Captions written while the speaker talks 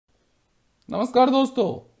नमस्कार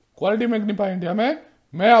दोस्तों, quality magnify India में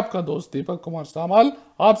मैं आपका दोस्त दीपक कुमार सामाल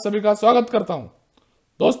आप सभी का स्वागत करता हूं।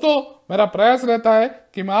 दोस्तों, मेरा प्रयास रहता है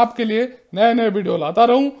कि मैं आपके लिए नए नए वीडियो लाता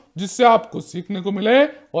रहूं जिससे आपको सीखने को मिले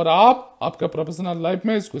और आप आपके प्रोफेशनल लाइफ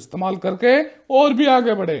में इसको इस्तेमाल करके और भी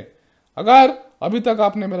आगे बढ़े। अगर अभी तक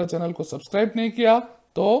आपने मेरा चैनल को सब्सक्राइब नहीं किया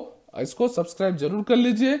तो इसको सब्सक्राइब जरूर कर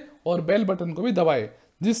लीजिए और बेल बटन को भी दबाएं,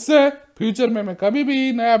 जिससे फ्यूचर में मैं कभी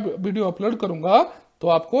भी नया वीडियो अपलोड करूंगा तो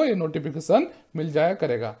आपको ये नोटिफिकेशन मिल जाया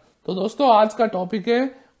करेगा। तो दोस्तों, आज का टॉपिक है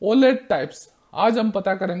ओलेट टाइप्स। आज हम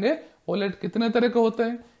पता करेंगे ओलेट कितने तरह के होते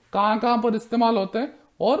हैं, कहाँ कहाँ पर इस्तेमाल होते हैं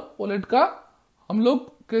और ओलेट का हम लोग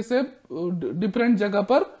कैसे डिफरेंट जगह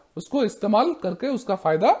पर उसको इस्तेमाल करके उसका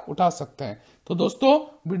फायदा उठा सकते हैं। तो दोस्तों,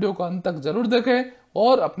 वीडियो को अंत तक जरूर देखें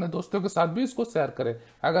और अपने दोस्तों के साथ भी इसको शेयर करें।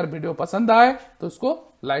 अगर वीडियो पसंद आए तो इसको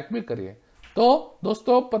लाइक भी करिए। तो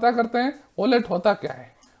दोस्तों, पता करते हैं ओलेट होता क्या है।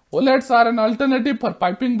 ओलेट्स are an alternative for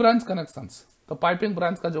piping branch connections. तो पाइपिंग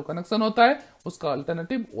ब्रांच का जो कनेक्शन होता है उसका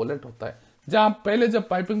अल्टरनेटिव ओलेट होता है। जहां पहले जब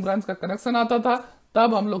पाइपिंग ब्रांच का कनेक्शन आता था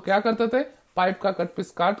तब हम लोग क्या करते थे, पाइप का कट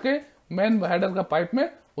पीस काट के मेन हेडर का पाइप में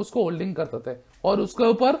उसको होल्डिंग करते थे और उसके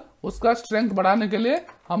ऊपर उसका स्ट्रेंथ बढ़ाने के लिए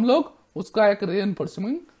हम लोग उसका एक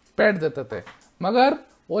रीइंफोर्समेंट पैड देते थे। मगर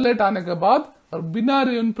ओलेट आने के बाद और बिना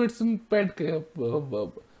रीइंफोर्समेंट पैड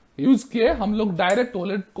के यूज किए हम लोग डायरेक्ट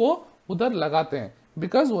ओलेट को उधर लगाते हैं,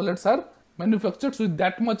 because ओलेट्स are manufactured with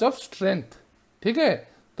that much of strength. ठीक है,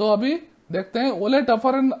 तो अभी देखते हैं। OLED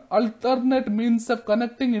offer an alternate means of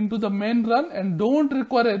connecting into the main run and don't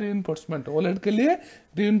require a reinforcement. OLED के लिए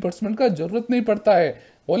रीइंफोर्समेंट का जरूरत नहीं पड़ता है।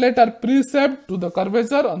 OLED are प्रीसेप्ड to the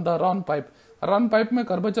curvature on the run pipe. Run pipe में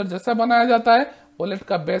कर्वेचर जैसा बनाया जाता है, ओलेट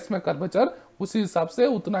का बेस में कर्वेचर उसी हिसाब से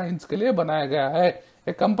उतना इंच के लिए बनाया गया है।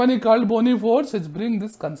 ए company called bony force is bring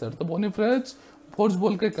this concept. तो बोनी फोर्स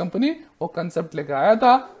बोल के कंपनी वो कंसेप्ट लेकर आया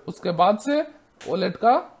था। उसके बाद से ओलेट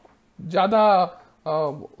का ज्यादा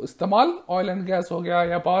इस्तेमाल ऑयल एंड गैस हो गया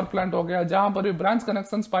या पावर प्लांट हो गया, जहां पर भी ब्रांच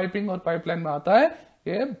कनेक्शंस पाइपिंग और पाइपलाइन में आता है,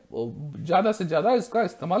 ये ज्यादा से ज्यादा इसका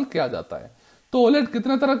इस्तेमाल किया जाता है। तो ओलेट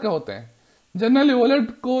कितने तरह के होते हैं? जनरली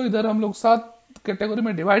ओलेट को इधर हम लोग 7 कैटेगरी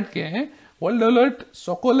में डिवाइड किए हैं। World OLED,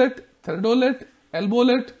 सोकोलेट, thread OLED,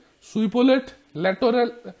 एल्बोलेट, स्वीपोलेट,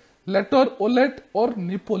 letter OLED और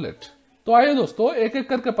निपोलेट। तो आइए दोस्तों, एक एक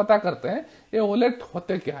करके पता करते हैं ये ओलेट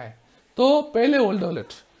होते क्या है। तो पहले old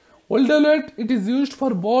OLED. Old OLED it is used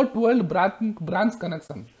for butt weld branch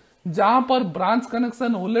connection. जहां पर ब्रांच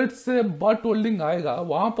कनेक्शन ओलेट से बट वेल्डिंग आएगा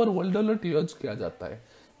वहां पर ओल्ड ओलेट यूज किया जाता है।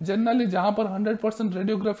 जनरली जहां पर 100%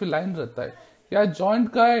 रेडियोग्राफी लाइन रहता है या जॉइंट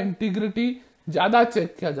का इंटीग्रिटी ज्यादा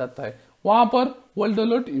चेक किया जाता है, वहां पर ओल्ड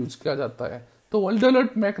ओलेट यूज किया जाता है। तो old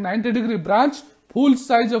OLED make 90 degree branch full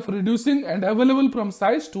size of reducing and available from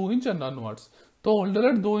size 2 inch and onwards. तो ओल्ड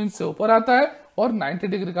ओलेट 2 इंच से ऊपर आता है और 90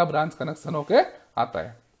 डिग्री का ब्रांच कनेक्शन होके आता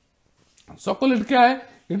है। सोकोलेट क्या है?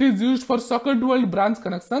 It is used for socket weld branch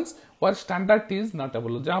connections और standard T is not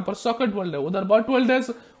available. जहां पर सॉकेट वेल्ड है उधर बट वेल्ड है।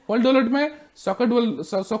 ओल्ड ओलेट में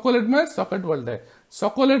सोकोलेट में सॉकेट वेल्ड है।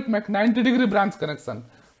 सोकोलेट make 90 degree branch connection.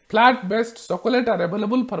 Flat based सोकोलेट are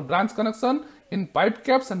available for branch connection in pipe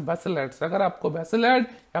caps and vessel heads. अगर आपको वेसल हेड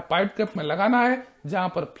या पाइप कैप में लगाना है जहां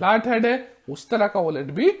पर फ्लैट हेड है, उस तरह का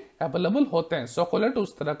ओलेट भी अवेलेबल होते हैं। सोकोलेट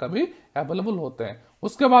उस तरह का भी अवेलेबल होते हैं।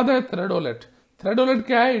 उसके बाद है थ्रेड ओलेट। थ्रेड ओलेट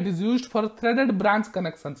क्या है? It is used for threaded branch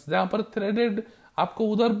connections. जहां पर थ्रेडेड आपको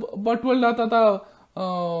उधर बट वेल्ड आता था,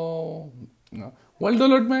 वर्ल्ड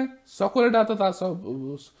ओलेट में सोकोलेट आता था,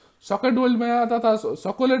 सॉकेट वेल्ड में आता था,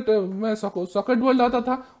 सोकोलेट में सॉकेट वेल्ड आता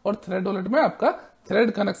था और थ्रेड ओलेट में आपका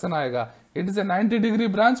थ्रेड कनेक्शन आएगा। It is a 90 degree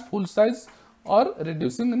branch full size और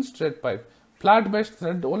reducing in straight pipe. Flat based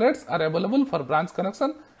thread ओलेट्स are available for branch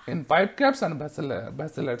connection in pipe caps and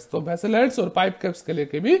vessel heads. तो vessel heads और pipe caps के लिए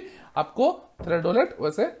के भी आपको thread OLED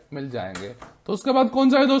वैसे मिल जाएंगे। तो उसके बाद कौन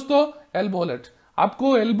सा है दोस्तों? Elbow OLED.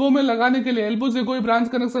 आपको एल्बो में लगाने के लिए, एल्बो से कोई ब्रांच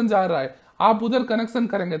कनेक्शन जा रहा है, आप उधर कनेक्शन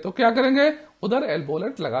करेंगे तो क्या करेंगे? उधर एल्बो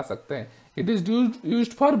ओलेट लगा सकते हैं। It is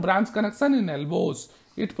used for branch connection in elbows.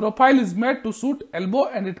 It profile is made to suit elbow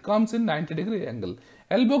and it comes in 90 degree angle.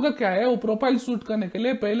 Elbow का क्या है? वो प्रोफाइल सूट करने के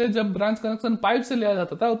लिए पहले जब ब्रांच कनेक्शन पाइप से लिया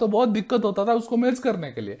जाता था तो बहुत दिक्कत होता था उसको मैच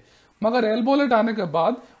करने के लिए। मगर एल्बो ओलेट आने के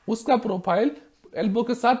बाद उसका प्रोफाइल एल्बो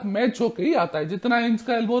के साथ मैच होके ही आता है। जितना इंच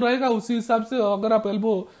का एल्बो रहेगा उसी हिसाब से अगर आप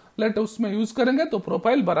एल्बो ओलेट उसमें यूज करेंगे तो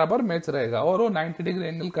प्रोफाइल बराबर मैच रहेगा और वो 90 डिग्री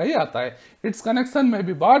एंगल का ही आता है। इट्स कनेक्शन में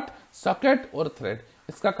भी बट, सॉकेट और थ्रेड।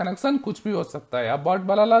 इसका कनेक्शन कुछ भी हो सकता है। आप बट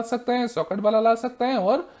वाला ला सकते हैं, सॉकेट वाला ला सकते हैं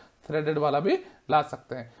और थ्रेडेड वाला भी ला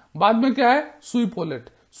सकते हैं। बाद में क्या है? SVEEP OLED.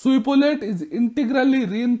 SVEEP OLED is integrally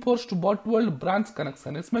reinforced बॉटवेल्ड branch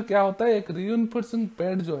connection. इसमें क्या होता है, एक रीइंफोर्सिंग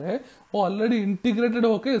पैड जो है वो ऑलरेडी इंटीग्रेटेड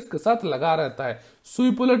होकर इसके साथ लगा रहता है।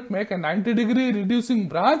 SVEEP OLED make a 90 degree reducing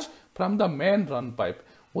branch from the main run pipe.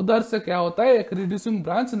 उधर से क्या होता है, एक रिड्यूसिंग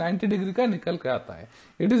ब्रांच 90 डिग्री का निकल के आता है।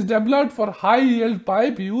 It is developed for high yield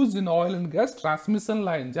pipe use in oil and gas transmission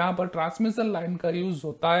line. जहां पर ट्रांसमिशन लाइन का यूज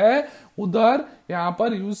होता है उधर यहाँ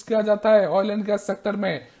पर यूज किया जाता है ऑयल एंड गैस सेक्टर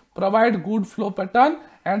में। Provide good flow pattern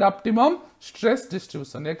and optimum stress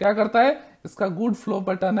distribution. ये क्या करता है, इसका गुड फ्लो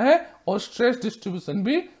पैटर्न है और स्ट्रेस डिस्ट्रीब्यूशन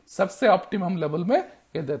भी सबसे ऑप्टिमम लेवल में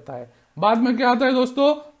ये देता है। बाद में क्या आता है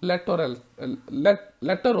दोस्तों,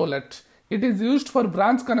 lateral OLED. It is used for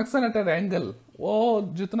branch connection eight an angle. वो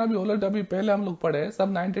जितना भी ओलेट अभी पहले हम लोग पढ़े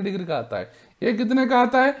सब 90 डिग्री का आता है, ये कितने का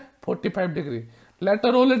आता है, 45 डिग्री।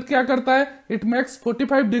 लेटरल ओलेट क्या करता है, it makes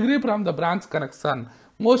 45 degree from the branch connection.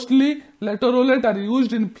 Mostly lateral OLED are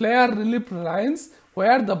used in flare relief lines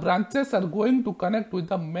where the branches are going to connect with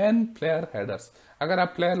the main flare headers। अगर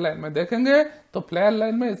आप flare line में देखेंगे तो flare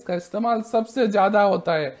line में इसका इस्तेमाल सबसे ज्यादा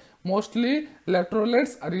होता है। Mostly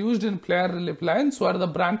electrolytes are used in flare relief lines where the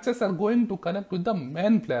branches are going to connect with the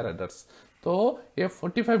main flare headers। तो ये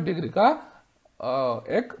 45 डिग्री का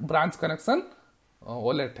एक ब्रांच कनेक्शन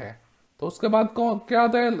ओलेट है। तो उसके बाद क्या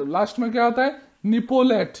आता है, लास्ट में क्या आता है,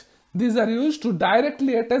 निपोलेट। These are used to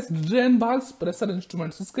directly attach drain valves pressure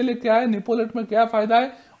instruments। इसके लिए क्या है, निपोलेट में क्या फायदा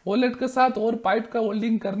है, ओलेट के साथ और पाइप का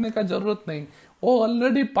वेल्डिंग करने का जरूरत नहीं, वो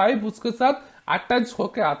ऑलरेडी पाइप उसके साथ अटैच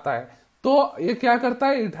होके आता है। तो ये क्या करता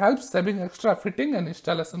है, it helps saving extra fitting and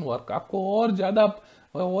installation work. आपको और ज्यादा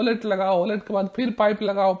ओलेट लगाओ, ओलेट के बाद फिर पाइप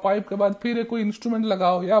लगाओ, पाइप के बाद फिर कोई इंस्ट्रूमेंट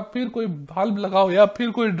लगाओ या फिर कोई भाल्व लगाओ या फिर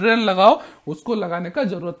कोई ड्रेन लगाओ, उसको लगाने का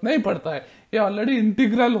जरूरत नहीं पड़ता है, ये ऑलरेडी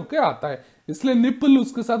इंटीग्रल होके आता है। इसलिए निप्पल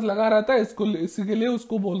उसके साथ लगा रहता है, इसको इसी के लिए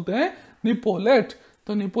उसको बोलते हैं निपोलेट।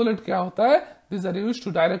 तो निपोलेट क्या होता है, this are used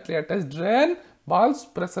to directly attach drain valves,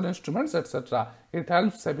 pressure instruments etcetera. It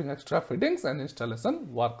helps saving extra fittings and installation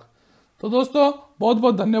work. तो दोस्तों बहुत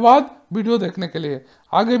बहुत धन्यवाद वीडियो देखने के लिए।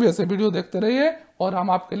 आगे भी ऐसे वीडियो देखते रहिए और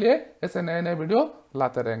हम आपके लिए ऐसे नए नए वीडियो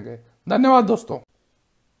लाते रहेंगे। धन्यवाद दोस्तों।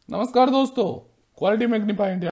 नमस्कार दोस्तों, क्वालिटी मैग्नीफाई इंडिया